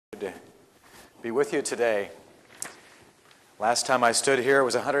To be with you today. Last time I stood here it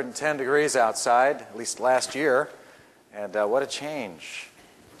was 110 degrees outside, at least last year, and what a change.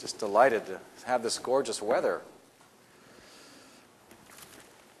 Just delighted to have this gorgeous weather.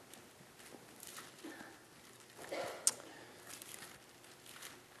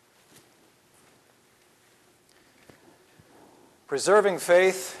 Preserving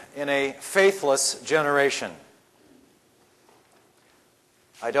faith in a faithless generation.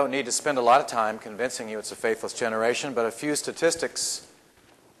 I don't need to spend a lot of time convincing you it's a faithless generation, but a few statistics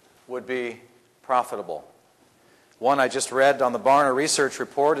would be profitable. One I just read on the Barna Research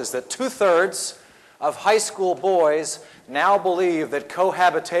Report is that 2/3 of high school boys now believe that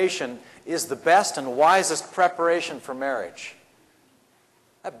cohabitation is the best and wisest preparation for marriage.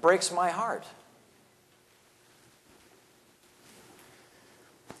 That breaks my heart.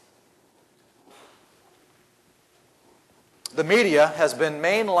 The media has been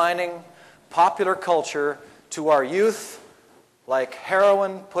mainlining popular culture to our youth like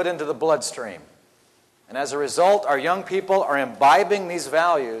heroin put into the bloodstream. And as a result, our young people are imbibing these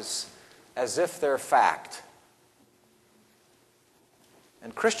values as if they're fact.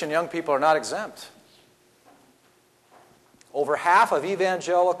 And Christian young people are not exempt. Over half of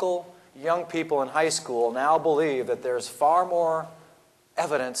evangelical young people in high school now believe that there's far more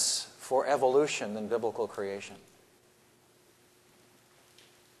evidence for evolution than biblical creation.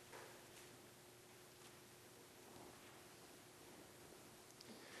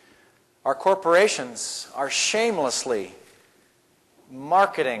 Our corporations are shamelessly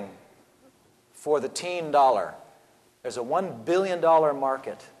marketing for the teen dollar. There's a $1 billion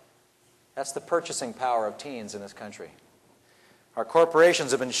market. That's the purchasing power of teens in this country. Our corporations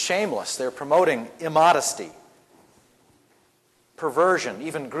have been shameless. They're promoting immodesty, perversion,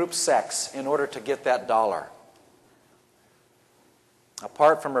 even group sex in order to get that dollar.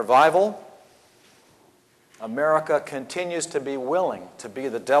 Apart from revival, America continues to be willing to be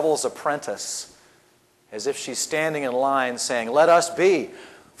the devil's apprentice, as if she's standing in line saying, let us be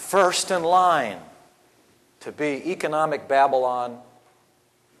first in line to be economic Babylon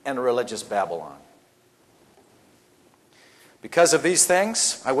and religious Babylon. Because of these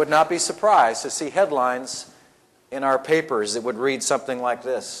things, I would not be surprised to see headlines in our papers that would read something like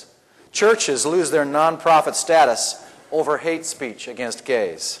this: churches lose their nonprofit status over hate speech against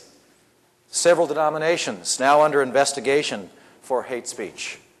gays. Several denominations now under investigation for hate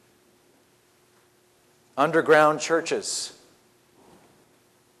speech. Underground churches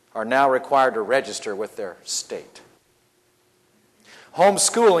are now required to register with their state.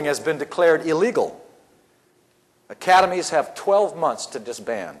 Homeschooling has been declared illegal. Academies have 12 months to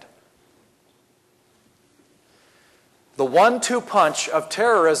disband. The 1-2 punch of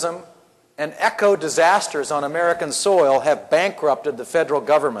terrorism and echo disasters on American soil have bankrupted the federal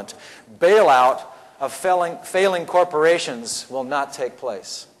government. Bailout of failing corporations will not take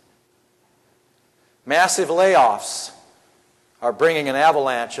place. Massive layoffs are bringing an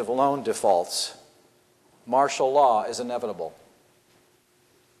avalanche of loan defaults. Martial law is inevitable.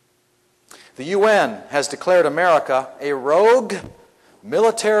 The UN has declared America a rogue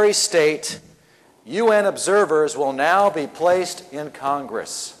military state. UN observers will now be placed in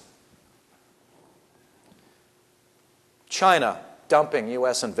Congress. China dumping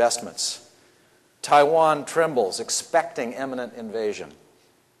U.S. investments. Taiwan trembles, expecting imminent invasion.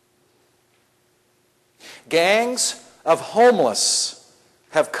 Gangs of homeless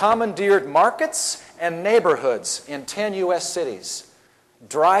have commandeered markets and neighborhoods in 10 U.S. cities,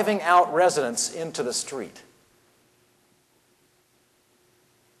 driving out residents into the street.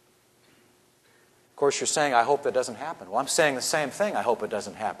 Of course, you're saying, I hope that doesn't happen. Well, I'm saying the same thing, I hope it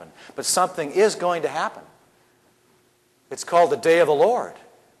doesn't happen. But something is going to happen. It's called the day of the Lord.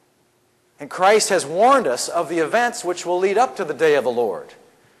 And Christ has warned us of the events which will lead up to the day of the Lord.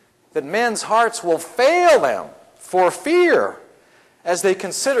 That men's hearts will fail them for fear as they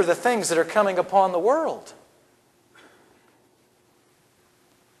consider the things that are coming upon the world.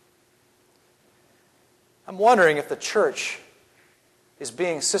 I'm wondering if the church is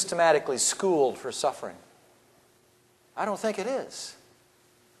being systematically schooled for suffering. I don't think it is.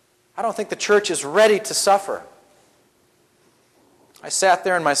 I don't think the church is ready to suffer. I sat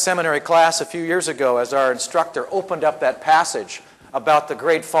there in my seminary class a few years ago as our instructor opened up that passage about the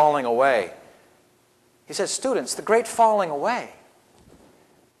great falling away. He said, students, the great falling away.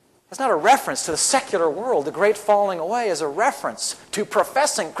 It's not a reference to the secular world. The great falling away is a reference to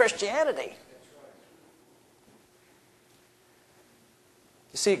professing Christianity.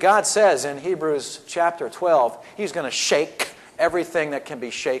 You see, God says in Hebrews chapter 12, He's going to shake everything that can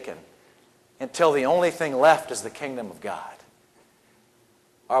be shaken until the only thing left is the kingdom of God.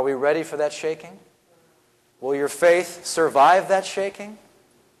 Are we ready for that shaking? Will your faith survive that shaking?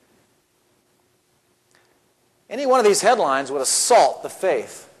 Any one of these headlines would assault the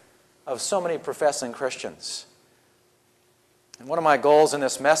faith of so many professing Christians. And one of my goals in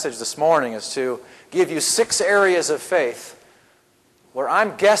this message this morning is to give you 6 areas of faith where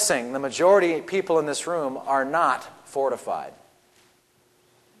I'm guessing the majority of people in this room are not fortified.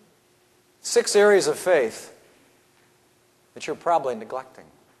 6 areas of faith that you're probably neglecting.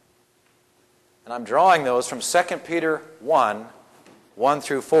 And I'm drawing those from 2 Peter 1, 1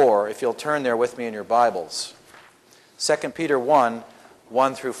 through 4, if you'll turn there with me in your Bibles. 2 Peter 1,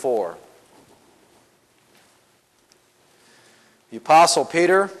 1 through 4. The Apostle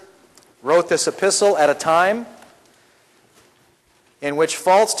Peter wrote this epistle at a time in which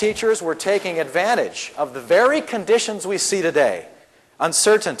false teachers were taking advantage of the very conditions we see today: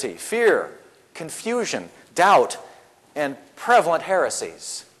 uncertainty, fear, confusion, doubt, and prevalent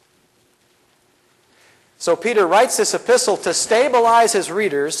heresies. So Peter writes this epistle to stabilize his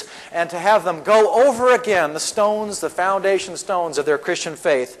readers and to have them go over again the stones, the foundation stones of their Christian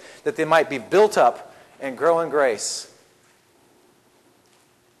faith, that they might be built up and grow in grace.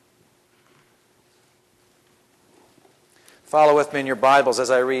 Follow with me in your Bibles as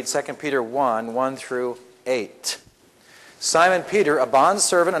I read 2 Peter 1, 1 through 8. Simon Peter, a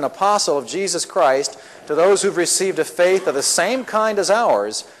bondservant and apostle of Jesus Christ, to those who've received a faith of the same kind as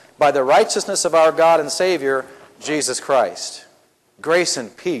ours, by the righteousness of our God and Savior, Jesus Christ. Grace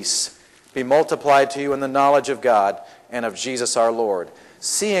and peace be multiplied to you in the knowledge of God and of Jesus our Lord,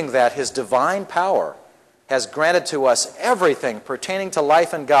 seeing that His divine power has granted to us everything pertaining to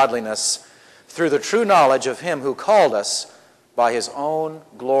life and godliness through the true knowledge of Him who called us by His own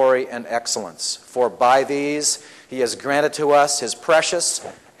glory and excellence. For by these He has granted to us His precious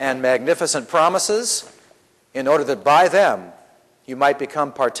and magnificent promises, in order that by them you might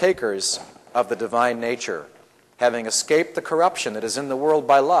become partakers of the divine nature, having escaped the corruption that is in the world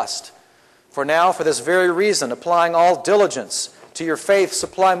by lust. For now, for this very reason, applying all diligence to your faith,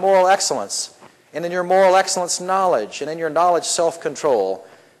 supply moral excellence, and in your moral excellence knowledge, and in your knowledge self-control,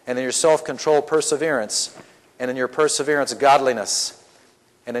 and in your self-control perseverance, and in your perseverance godliness,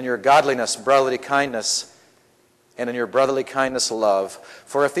 and in your godliness brotherly kindness, and in your brotherly kindness love.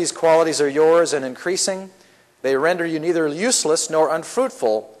 For if these qualities are yours and increasing, they render you neither useless nor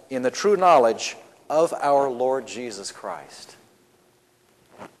unfruitful in the true knowledge of our Lord Jesus Christ.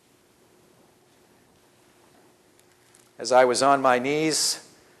 As I was on my knees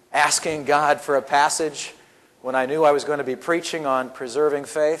asking God for a passage when I knew I was going to be preaching on preserving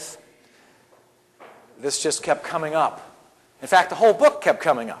faith, this just kept coming up. In fact, the whole book kept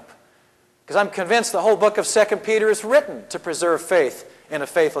coming up, because I'm convinced the whole book of 2 Peter is written to preserve faith in a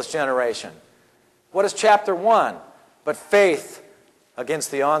faithless generation. What is chapter 1? But faith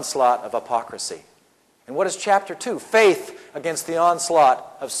against the onslaught of hypocrisy. And what is chapter 2? Faith against the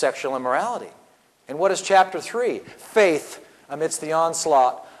onslaught of sexual immorality. And what is chapter 3? Faith amidst the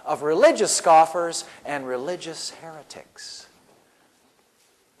onslaught of religious scoffers and religious heretics.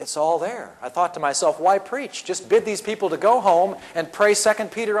 It's all there. I thought to myself, why preach? Just bid these people to go home and pray 2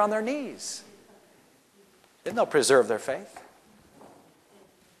 Peter on their knees. Then they'll preserve their faith.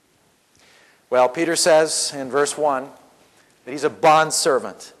 Well, Peter says in verse 1 that he's a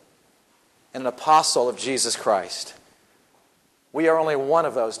bondservant and an apostle of Jesus Christ. We are only one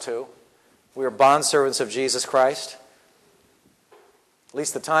of those two. We are bondservants of Jesus Christ. At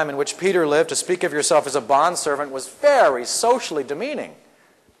least the time in which Peter lived, to speak of yourself as a bondservant was very socially demeaning.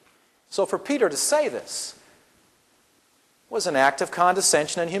 So for Peter to say this was an act of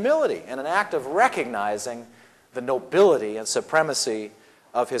condescension and humility, and an act of recognizing the nobility and supremacy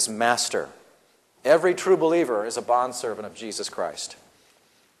of his master. Every true believer is a bondservant of Jesus Christ.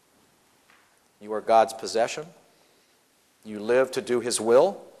 You are God's possession. You live to do His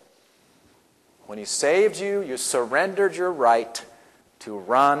will. When He saved you, you surrendered your right to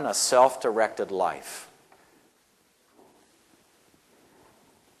run a self-directed life.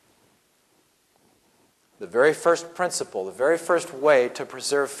 The very first principle, the very first way to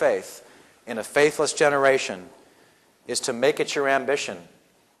preserve faith in a faithless generation is to make it your ambition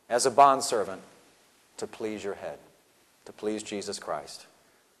as a bondservant to please your head, to please Jesus Christ.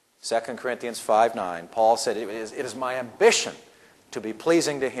 2 Corinthians 5:9, Paul said, it is my ambition to be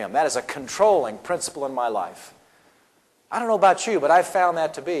pleasing to Him. That is a controlling principle in my life. I don't know about you, but I've found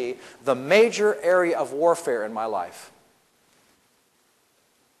that to be the major area of warfare in my life.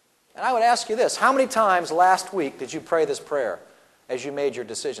 And I would ask you this, how many times last week did you pray this prayer as you made your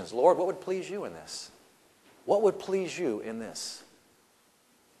decisions? Lord, what would please you in this? What would please you in this?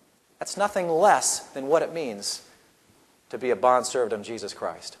 That's nothing less than what it means to be a bondservant of Jesus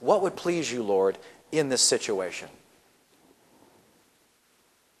Christ? What would please you, Lord, in this situation?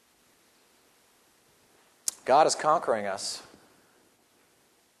 God is conquering us.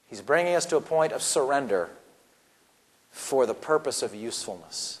 He's bringing us to a point of surrender for the purpose of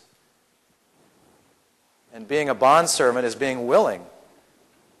usefulness. And being a bondservant is being willing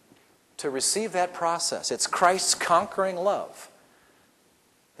to receive that process. It's Christ's conquering love.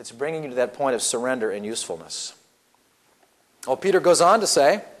 It's bringing you to that point of surrender and usefulness. Well, Peter goes on to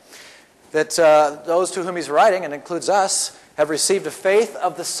say that those to whom he's writing, and includes us, have received a faith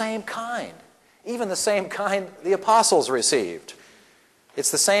of the same kind. Even the same kind the apostles received.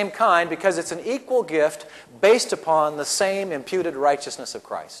 It's the same kind because it's an equal gift based upon the same imputed righteousness of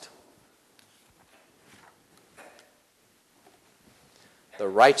Christ. The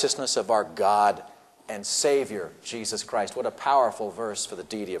righteousness of our God and Savior, Jesus Christ. What a powerful verse for the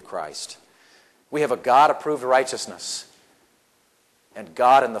deity of Christ. We have a God-approved righteousness. And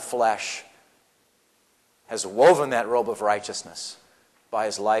God in the flesh has woven that robe of righteousness by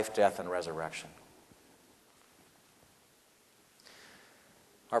His life, death, and resurrection.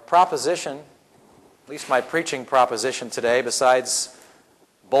 Our proposition, at least my preaching proposition today, besides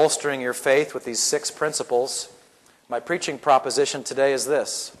bolstering your faith with these 6 principles, my preaching proposition today is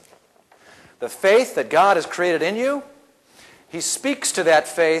this. The faith that God has created in you, He speaks to that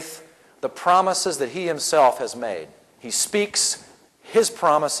faith the promises that He Himself has made. He speaks His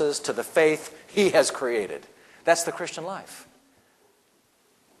promises to the faith He has created. That's the Christian life.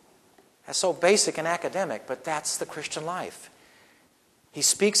 That's so basic and academic, but that's the Christian life. He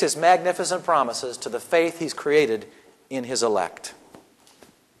speaks His magnificent promises to the faith He's created in His elect.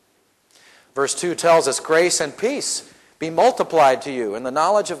 Verse 2 tells us, grace and peace be multiplied to you in the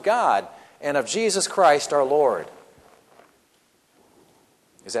knowledge of God and of Jesus Christ our Lord.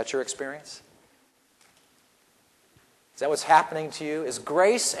 Is that your experience? Is that what's happening to you? Is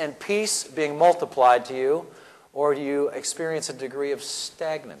grace and peace being multiplied to you, or do you experience a degree of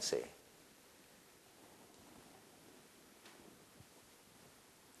stagnancy?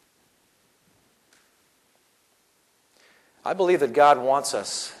 I believe that God wants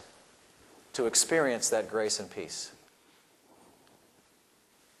us to experience that grace and peace.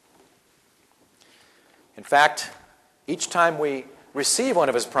 In fact, each time we receive one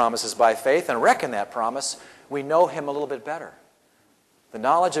of His promises by faith and reckon that promise, we know Him a little bit better. The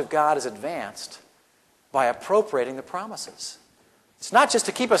knowledge of God is advanced by appropriating the promises. It's not just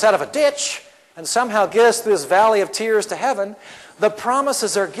to keep us out of a ditch and somehow get us through this valley of tears to heaven. The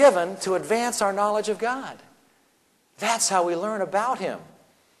promises are given to advance our knowledge of God. That's how we learn about Him.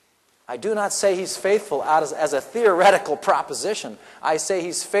 I do not say He's faithful as a theoretical proposition. I say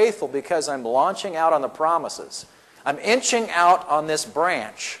He's faithful because I'm launching out on the promises. I'm inching out on this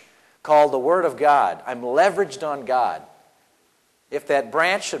branch called the Word of God. I'm leveraged on God. If that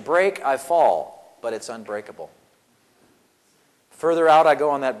branch should break, I fall, but it's unbreakable. Further out I go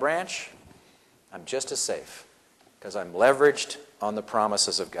on that branch, I'm just as safe because I'm leveraged on the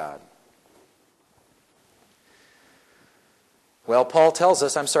promises of God. Well,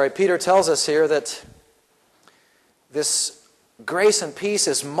 Peter tells us here that this grace and peace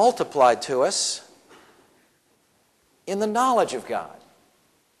is multiplied to us in the knowledge of God.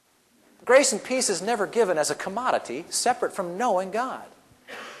 Grace and peace is never given as a commodity separate from knowing God.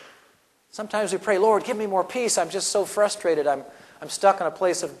 Sometimes we pray, Lord, give me more peace. I'm just so frustrated. I'm stuck in a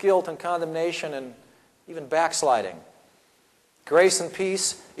place of guilt and condemnation and even backsliding. Grace and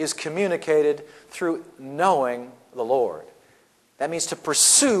peace is communicated through knowing the Lord. That means to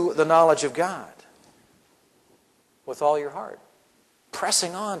pursue the knowledge of God with all your heart.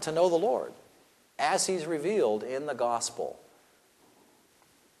 Pressing on to know the Lord as He's revealed in the gospel.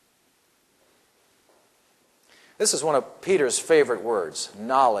 This is one of Peter's favorite words,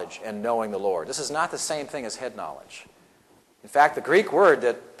 knowledge and knowing the Lord. This is not the same thing as head knowledge. In fact, the Greek word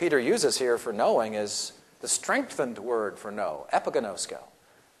that Peter uses here for knowing is the strengthened word for know, epigenosko.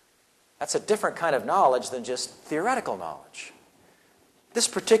 That's a different kind of knowledge than just theoretical knowledge. This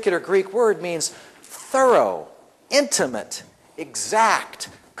particular Greek word means thorough, intimate, exact,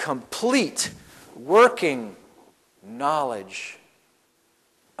 complete, working knowledge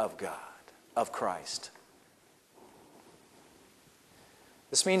of God, of Christ.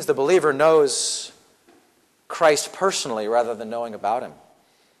 This means the believer knows Christ personally rather than knowing about Him.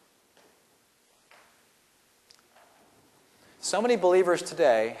 So many believers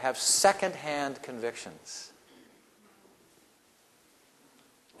today have second-hand convictions.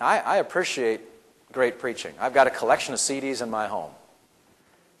 I appreciate great preaching. I've got a collection of CDs in my home.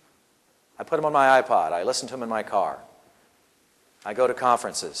 I put them on my iPod. I listen to them in my car. I go to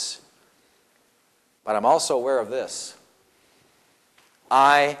conferences. But I'm also aware of this.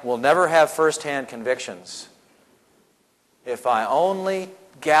 I will never have first-hand convictions if I only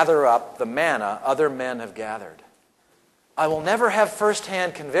gather up the manna other men have gathered. I will never have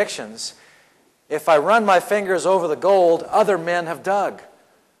first-hand convictions if I run my fingers over the gold other men have dug.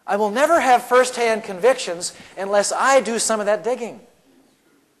 I will never have first-hand convictions unless I do some of that digging.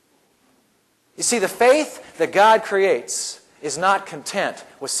 You see, the faith that God creates is not content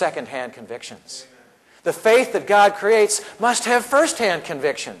with second-hand convictions. The faith that God creates must have first-hand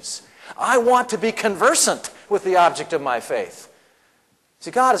convictions. I want to be conversant with the object of my faith.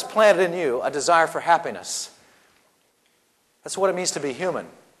 See, God has planted in you a desire for happiness. That's what it means to be human.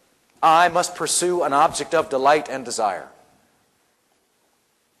 I must pursue an object of delight and desire.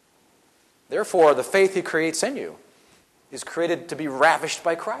 Therefore, the faith He creates in you is created to be ravished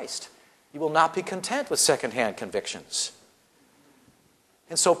by Christ. You will not be content with second-hand convictions.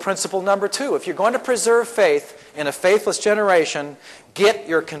 And so principle number 2, if you're going to preserve faith in a faithless generation, get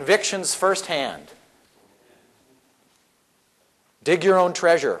your convictions firsthand. Dig your own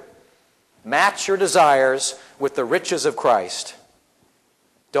treasure. Match your desires with the riches of Christ.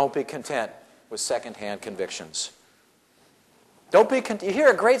 Don't be content with second-hand convictions. You hear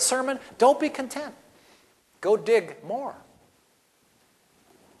a great sermon? Don't be content. Go dig more.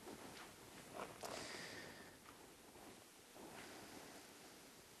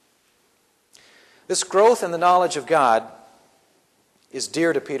 This growth in the knowledge of God is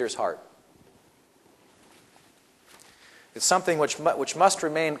dear to Peter's heart. It's something which must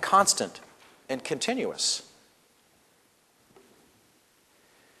remain constant and continuous.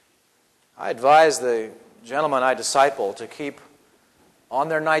 I advise the gentlemen I disciple to keep on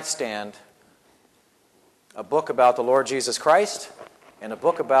their nightstand a book about the Lord Jesus Christ and a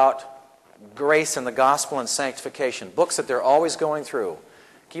book about grace and the gospel and sanctification, books that they're always going through.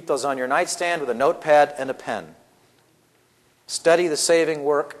 Keep those on your nightstand with a notepad and a pen. Study the saving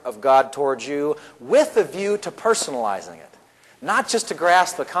work of God towards you with a view to personalizing it. Not just to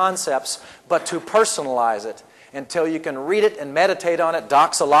grasp the concepts, but to personalize it until you can read it and meditate on it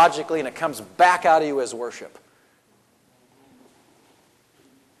doxologically and it comes back out of you as worship.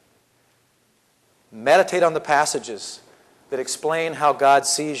 Meditate on the passages that explain how God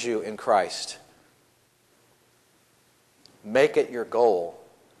sees you in Christ. Make it your goal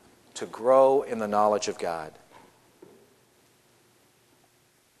to grow in the knowledge of God.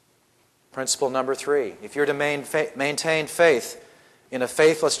 Principle number 3, if you're to maintain faith in a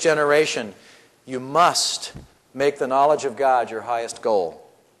faithless generation, you must make the knowledge of God your highest goal.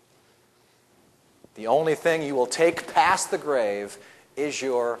 The only thing you will take past the grave is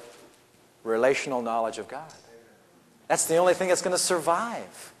your relational knowledge of God. That's the only thing that's going to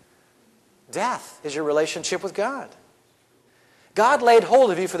survive. Death is your relationship with God. God laid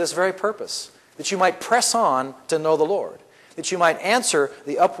hold of you for this very purpose, that you might press on to know the Lord, that you might answer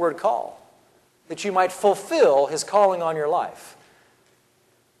the upward call, that you might fulfill His calling on your life.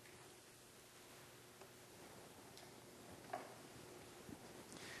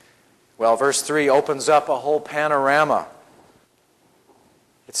 Well, verse 3 opens up a whole panorama.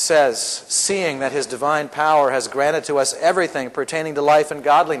 It says, seeing that His divine power has granted to us everything pertaining to life and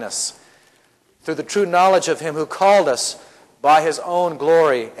godliness, through the true knowledge of Him who called us by His own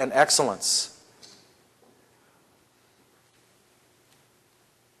glory and excellence.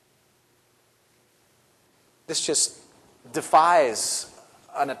 This just defies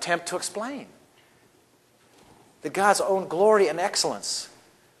an attempt to explain. That God's own glory and excellence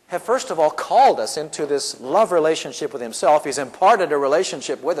have first of all called us into this love relationship with Himself. He's imparted a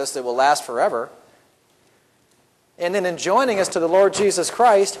relationship with us that will last forever. And then in joining us to the Lord Jesus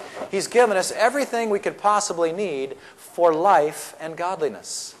Christ, He's given us everything we could possibly need for life and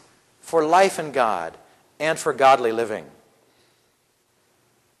godliness, for life in God, and for godly living.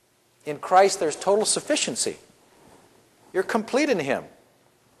 In Christ, there's total sufficiency. You're complete in Him.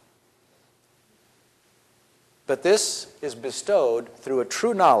 But this is bestowed through a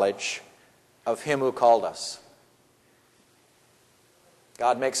true knowledge of Him who called us.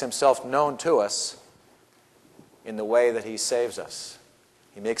 God makes Himself known to us in the way that He saves us.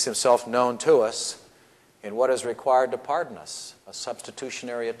 He makes Himself known to us in what is required to pardon us, a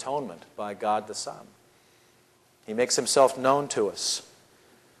substitutionary atonement by God the Son. He makes Himself known to us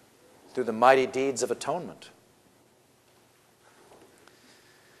through the mighty deeds of atonement.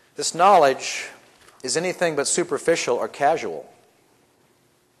 This knowledge is anything but superficial or casual.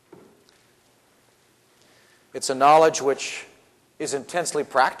 It's a knowledge which is intensely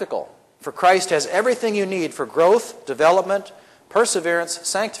practical. For Christ has everything you need for growth, development, perseverance,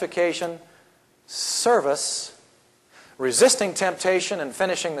 sanctification, service, resisting temptation, and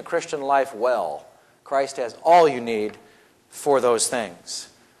finishing the Christian life well. Christ has all you need for those things.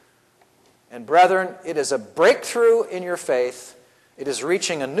 And brethren, it is a breakthrough in your faith. It is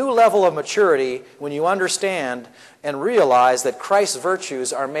reaching a new level of maturity when you understand and realize that Christ's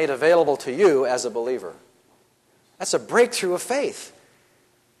virtues are made available to you as a believer. That's a breakthrough of faith.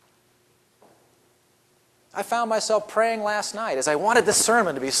 I found myself praying last night as I wanted this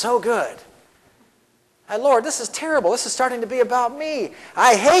sermon to be so good. Lord, this is terrible. This is starting to be about me.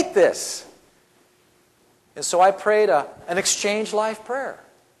 I hate this. And so I prayed an exchange life prayer.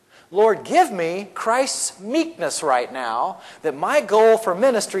 Lord, give me Christ's meekness right now, that my goal for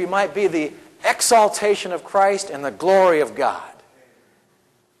ministry might be the exaltation of Christ and the glory of God.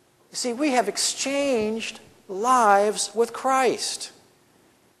 You see, we have exchanged lives with Christ.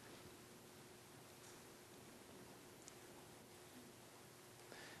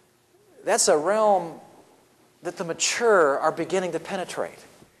 That's a realm that the mature are beginning to penetrate.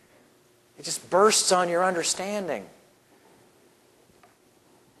 It just bursts on your understanding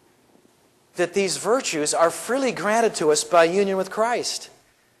that these virtues are freely granted to us by union with Christ.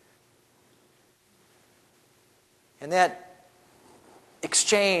 And that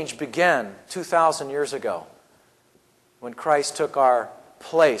exchange began 2,000 years ago when Christ took our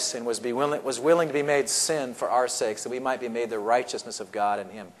place and was willing to be made sin for our sakes, that we might be made the righteousness of God in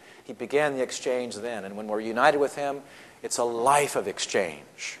Him. He began the exchange then, and when we're united with Him, it's a life of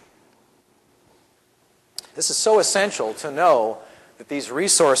exchange. This is so essential to know that these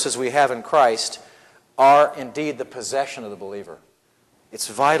resources we have in Christ are indeed the possession of the believer. It's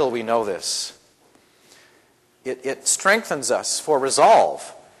vital we know this. It strengthens us for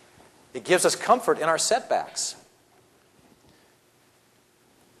resolve. It gives us comfort in our setbacks.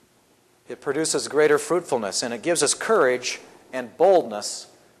 It produces greater fruitfulness, and it gives us courage and boldness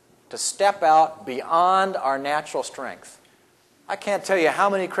to step out beyond our natural strength. I can't tell you how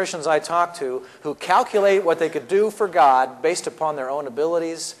many Christians I talk to who calculate what they could do for God based upon their own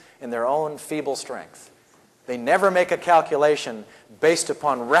abilities and their own feeble strength. They never make a calculation based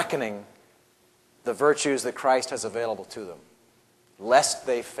upon reckoning the virtues that Christ has available to them, lest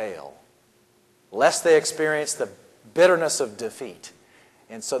they fail, lest they experience the bitterness of defeat,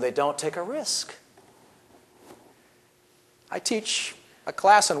 and so they don't take a risk. I teach a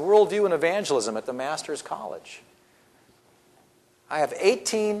class in worldview and evangelism at the Master's College. I have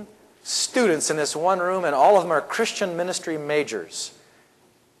 18 students in this one room, and all of them are Christian ministry majors.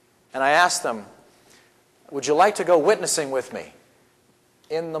 And I asked them, would you like to go witnessing with me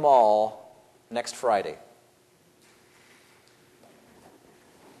in the mall next Friday?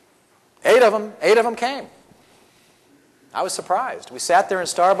 8 of them came. I was surprised. We sat there in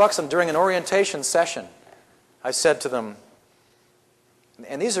Starbucks, and during an orientation session, I said to them,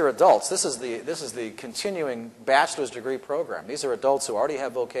 and these are adults. This is the continuing bachelor's degree program. These are adults who already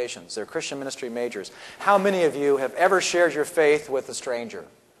have vocations. They're Christian ministry majors. How many of you have ever shared your faith with a stranger?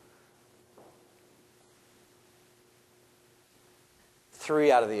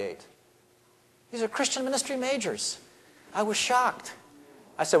 3 out of the 8. These are Christian ministry majors. I was shocked.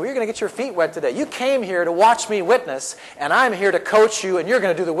 I said, well, you're going to get your feet wet today. You came here to watch me witness, and I'm here to coach you, and you're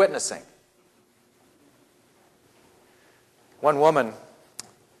going to do the witnessing. One woman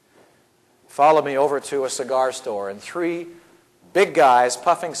followed me over to a cigar store, and 3 big guys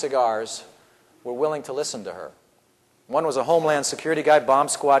puffing cigars were willing to listen to her. One was a Homeland Security guy, bomb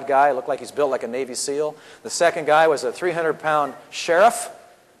squad guy, looked like he's built like a Navy SEAL. The second guy was a 300-pound sheriff.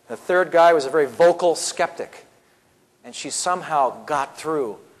 The third guy was a very vocal skeptic. And she somehow got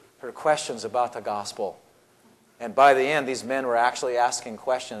through her questions about the gospel. And by the end, these men were actually asking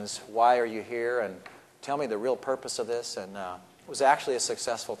questions, why are you here? And tell me the real purpose of this. And it was actually a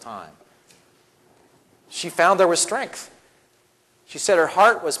successful time. She found there was strength. She said her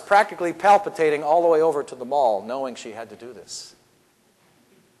heart was practically palpitating all the way over to the mall, knowing she had to do this.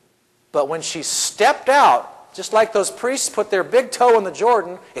 But when she stepped out, just like those priests put their big toe in the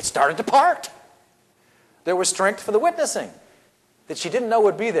Jordan, it started to part. There was strength for the witnessing that she didn't know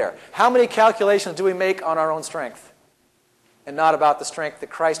would be there. How many calculations do we make on our own strength and not about the strength that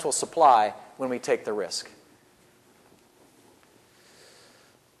Christ will supply when we take the risk?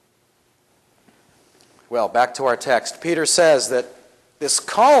 Well, back to our text. Peter says that this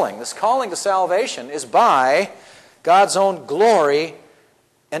calling to salvation is by God's own glory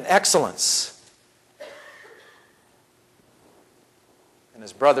and excellence. And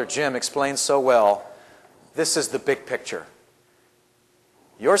as Brother Jim explains so well, this is the big picture.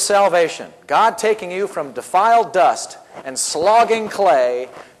 Your salvation, God taking you from defiled dust and slogging clay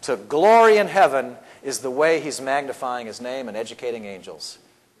to glory in heaven, is the way He's magnifying His name and educating angels.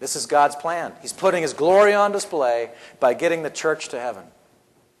 This is God's plan. He's putting His glory on display by getting the church to heaven.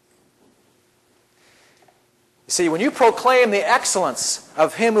 You See, when you proclaim the excellence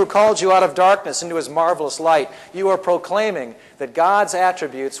of Him who called you out of darkness into His marvelous light, you are proclaiming that God's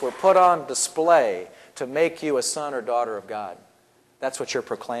attributes were put on display to make you a son or daughter of God. That's what you're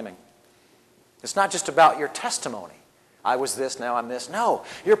proclaiming. It's not just about your testimony. I was this, now I'm this. No,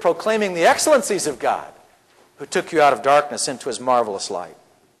 you're proclaiming the excellencies of God who took you out of darkness into His marvelous light.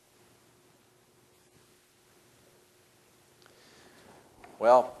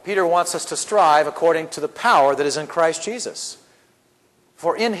 Well, Peter wants us to strive according to the power that is in Christ Jesus.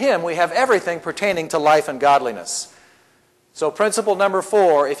 For in Him we have everything pertaining to life and godliness. So principle number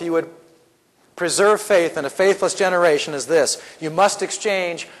 4, if you would preserve faith in a faithless generation, is this: you must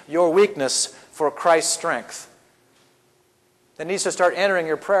exchange your weakness for Christ's strength. That needs to start entering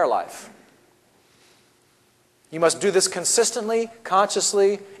your prayer life. You must do this consistently,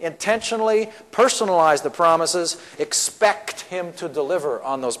 consciously, intentionally, personalize the promises, expect Him to deliver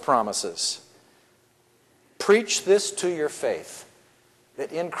on those promises. Preach this to your faith,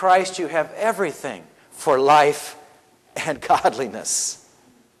 that in Christ you have everything for life and godliness.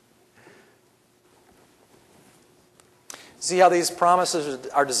 See how these promises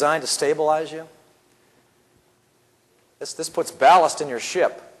are designed to stabilize you? This puts ballast in your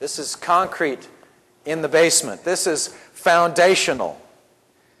ship. This is concrete in the basement. This is foundational.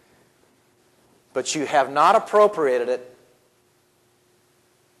 But you have not appropriated it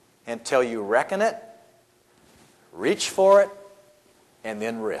until you reckon it, reach for it, and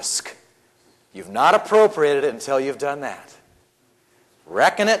then risk. You've not appropriated it until you've done that.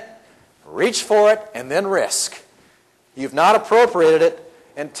 Reckon it, reach for it, and then risk. You've not appropriated it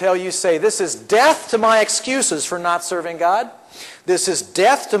until you say, this is death to my excuses for not serving God. This is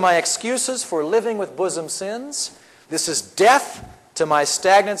death to my excuses for living with bosom sins. This is death to my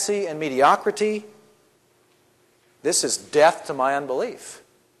stagnancy and mediocrity. This is death to my unbelief.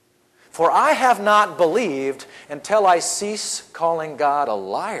 For I have not believed until I cease calling God a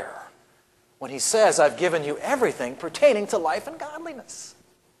liar when He says, I've given you everything pertaining to life and godliness.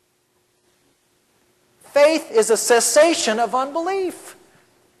 Faith is a cessation of unbelief.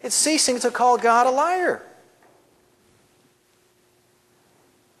 It's ceasing to call God a liar.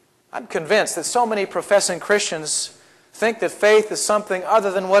 I'm convinced that so many professing Christians think that faith is something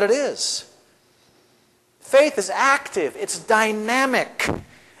other than what it is. Faith is active. It's dynamic.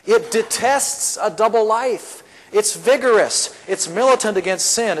 It detests a double life. It's vigorous. It's militant against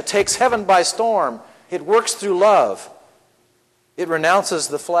sin. It takes heaven by storm. It works through love. It renounces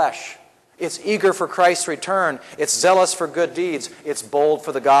the flesh. It's eager for Christ's return. It's zealous for good deeds. It's bold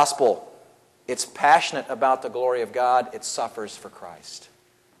for the gospel. It's passionate about the glory of God. It suffers for Christ.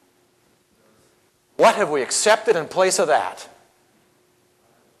 What have we accepted in place of that?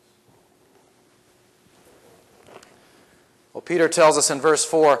 Well, Peter tells us in verse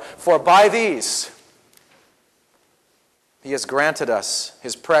 4, for by these He has granted us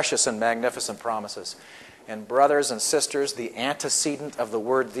His precious and magnificent promises. And brothers and sisters, the antecedent of the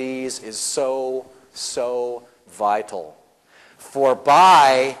word these is so vital. For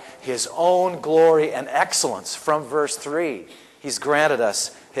by His own glory and excellence, from verse 3, He's granted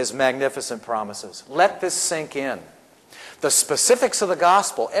us His magnificent promises. Let this sink in. The specifics of the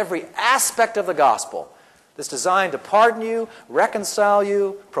gospel, every aspect of the gospel that's designed to pardon you, reconcile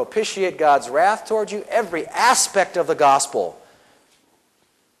you, propitiate God's wrath toward you, every aspect of the gospel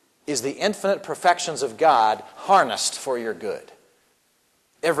is the infinite perfections of God harnessed for your good.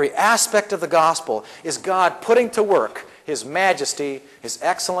 Every aspect of the gospel is God putting to work His majesty, His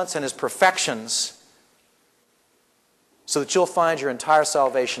excellence, and His perfections so that you'll find your entire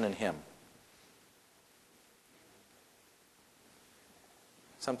salvation in Him.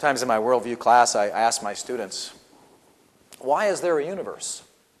 Sometimes in my worldview class, I ask my students, why is there a universe?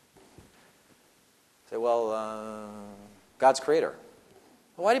 I say, well, God's creator.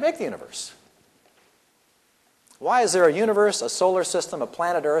 Well, why did He make the universe? Why is there a universe, a solar system, a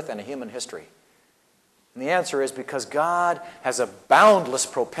planet Earth, and a human history? And the answer is because God has a boundless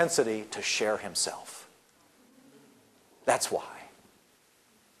propensity to share Himself. That's why.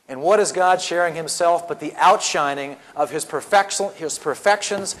 And what is God sharing Himself but the outshining of His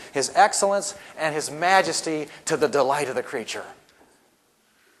perfections, His excellence, and His majesty to the delight of the creature?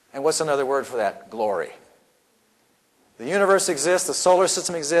 And what's another word for that? Glory. The universe exists, the solar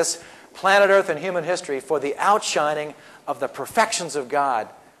system exists, planet Earth and human history for the outshining of the perfections of God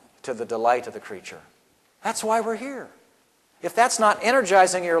to the delight of the creature. That's why we're here. If that's not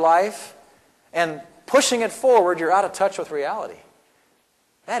energizing your life and pushing it forward, you're out of touch with reality.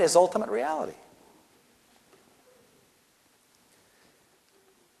 That is ultimate reality.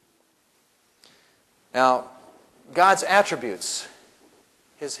 Now, God's attributes,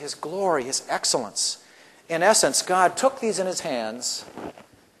 His glory, His excellence, In essence, God took these in his hands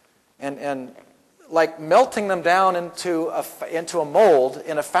and like melting them down into a mold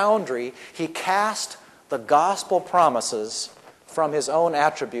in a foundry, he cast the gospel promises from his own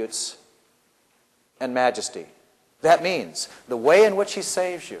attributes and majesty. That means the way in which he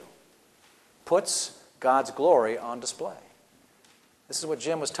saves you puts God's glory on display. This is what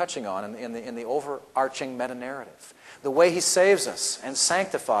Jim was touching on in the overarching meta-narrative. The way he saves us and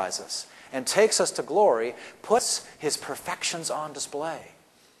sanctifies us and takes us to glory puts his perfections on display.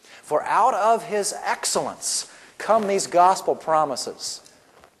 For out of his excellence come these gospel promises,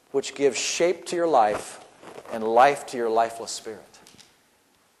 which give shape to your life and life to your lifeless spirit.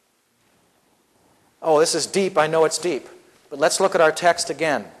 Oh, this is deep. I know it's deep. But let's look at our text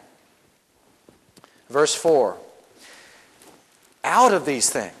again. Verse 4. Out of these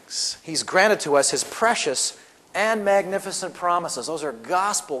things, he's granted to us his precious and magnificent promises. Those are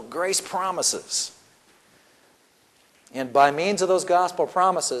gospel grace promises. And by means of those gospel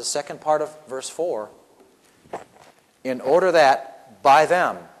promises, second part of verse 4, in order that by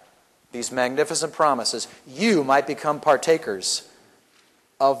them, these magnificent promises, you might become partakers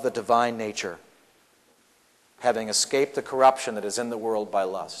of the divine nature, having escaped the corruption that is in the world by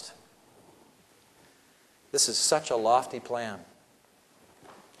lust. This is such a lofty plan.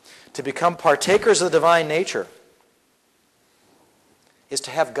 To become partakers of the divine nature is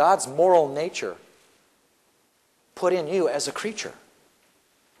to have God's moral nature put in you as a creature,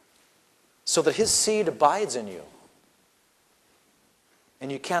 so that his seed abides in you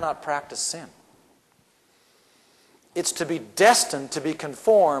and you cannot practice sin. It's to be destined to be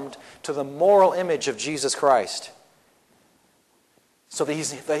conformed to the moral image of Jesus Christ. So that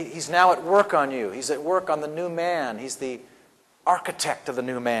he's now at work on you. He's at work on the new man. He's the architect of the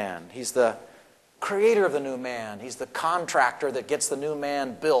new man. He's the creator of the new man. He's the contractor that gets the new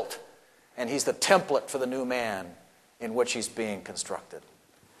man built. And he's the template for the new man in which he's being constructed.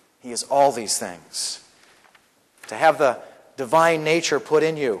 He is all these things. To have the divine nature put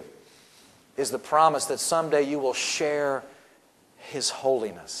in you is the promise that someday you will share his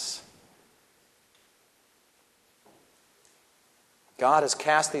holiness. God has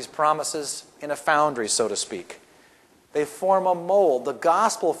cast these promises in a foundry, so to speak. They form a mold. The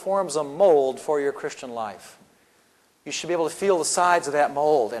gospel forms a mold for your Christian life. You should be able to feel the sides of that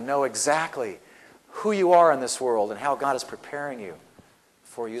mold and know exactly who you are in this world and how God is preparing you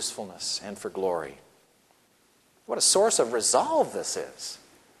for usefulness and for glory. What a source of resolve this is.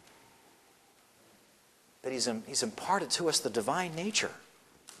 That he's imparted to us the divine nature.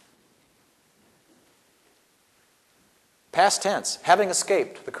 Past tense, having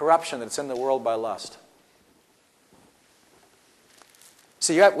escaped the corruption that's in the world by lust.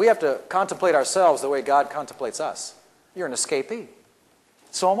 See, we have to contemplate ourselves the way God contemplates us. You're an escapee.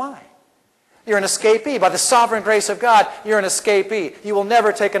 So am I. You're an escapee. By the sovereign grace of God, you're an escapee. You will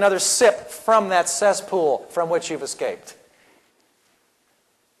never take another sip from that cesspool from which you've escaped.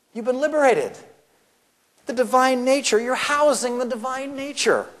 You've been liberated. The divine nature, you're housing the divine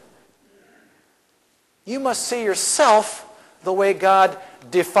nature. You must see yourself the way God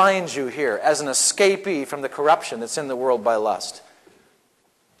defines you here, as an escapee from the corruption that's in the world by lust.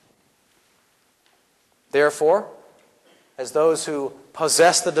 Therefore, as those who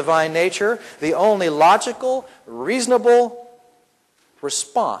possess the divine nature, the only logical, reasonable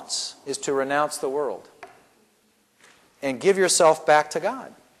response is to renounce the world and give yourself back to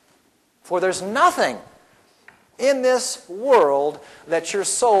God. For there's nothing in this world that your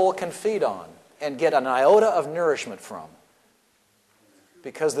soul can feed on and get an iota of nourishment from,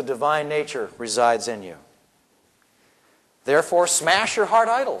 because the divine nature resides in you. Therefore, smash your heart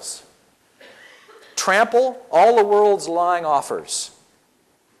idols. Trample all the world's lying offers.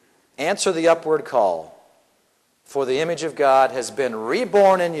 Answer the upward call. For the image of God has been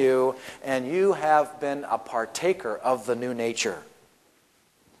reborn in you, and you have been a partaker of the new nature.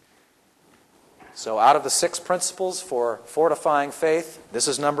 So out of the 6 principles for fortifying faith, this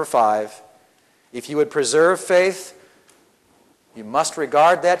is number 5. If you would preserve faith, you must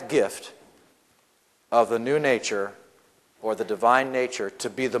regard that gift of the new nature or the divine nature to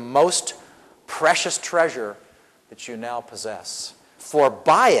be the most precious treasure that you now possess. For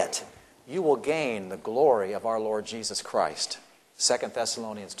by it you will gain the glory of our Lord Jesus Christ. 2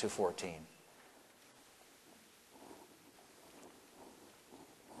 Thessalonians 2:14.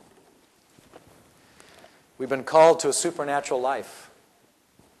 We've been called to a supernatural life.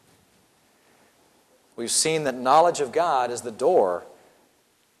 We've seen that knowledge of God is the door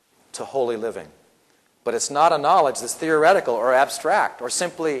to holy living. But it's not a knowledge that's theoretical or abstract or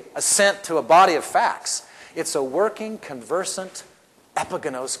simply assent to a body of facts. It's a working, conversant,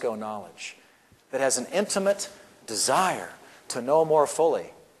 epigenosko knowledge that has an intimate desire to know more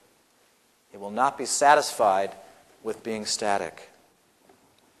fully, it will not be satisfied with being static.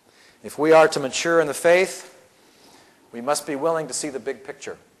 If we are to mature in the faith, we must be willing to see the big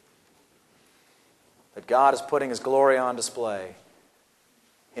picture. That God is putting His glory on display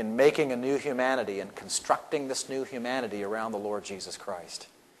in making a new humanity and constructing this new humanity around the Lord Jesus Christ.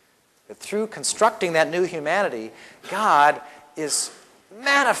 That through constructing that new humanity, God is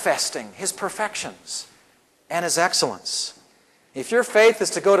manifesting His perfections and His excellence. If your faith is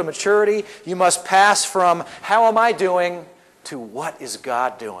to go to maturity, you must pass from how am I doing to what is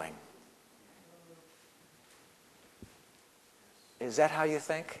God doing. Is that how you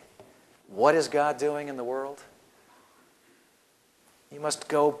think? What is God doing in the world? You must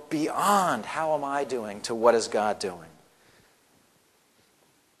go beyond how am I doing to what is God doing.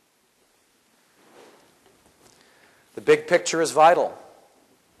 The big picture is vital.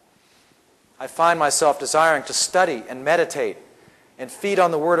 I find myself desiring to study and meditate and feed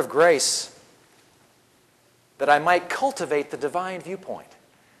on the word of grace that I might cultivate the divine viewpoint,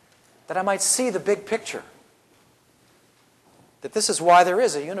 that I might see the big picture, that this is why there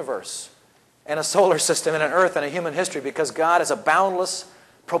is a universe and a solar system and an earth and a human history, because God has a boundless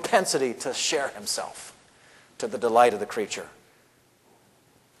propensity to share Himself to the delight of the creature.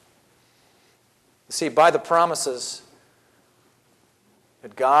 You see, by the promises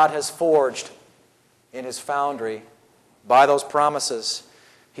that God has forged in His foundry, by those promises,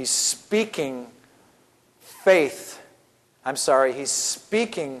 He's speaking He's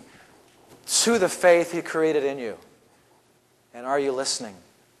speaking to the faith He created in you. And are you listening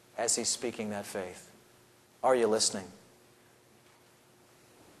as He's speaking that faith? Are you listening?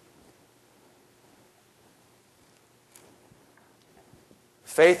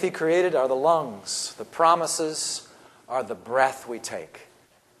 Faith He created are the lungs. The promises are the breath we take.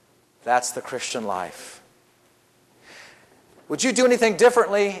 That's the Christian life. Would you do anything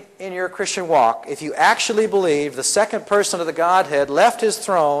differently in your Christian walk if you actually believed the second person of the Godhead left His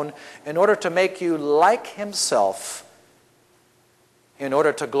throne in order to make you like Himself, in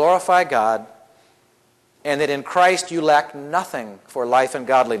order to glorify God, and that in Christ you lack nothing for life and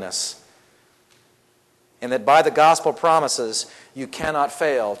godliness, and that by the gospel promises you cannot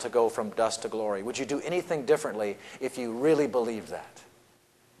fail to go from dust to glory? Would you do anything differently if you really believed that?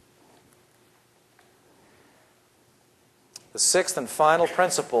 The sixth and final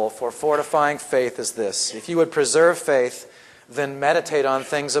principle for fortifying faith is this: if you would preserve faith, then meditate on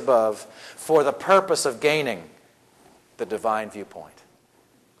things above for the purpose of gaining the divine viewpoint.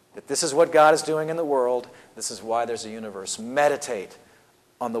 That this is what God is doing in the world. This is why there's a universe. Meditate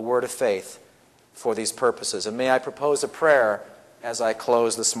on the word of faith for these purposes. And may I propose a prayer as I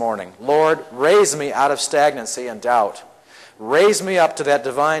close this morning. Lord, raise me out of stagnancy and doubt. Raise me up to that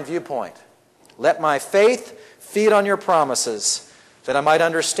divine viewpoint. Let my faith feed on your promises, that I might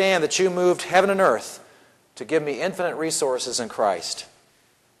understand that you moved heaven and earth to give me infinite resources in Christ.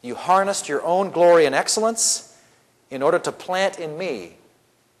 You harnessed your own glory and excellence in order to plant in me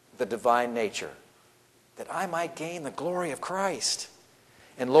the divine nature, that I might gain the glory of Christ.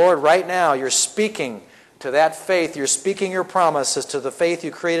 And Lord, right now you're speaking to that faith. You're speaking your promises to the faith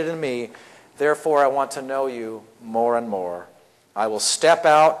you created in me. Therefore, I want to know you more and more. I will step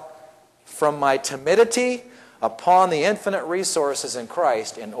out from my timidity upon the infinite resources in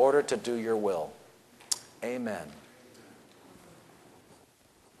Christ in order to do your will. Amen.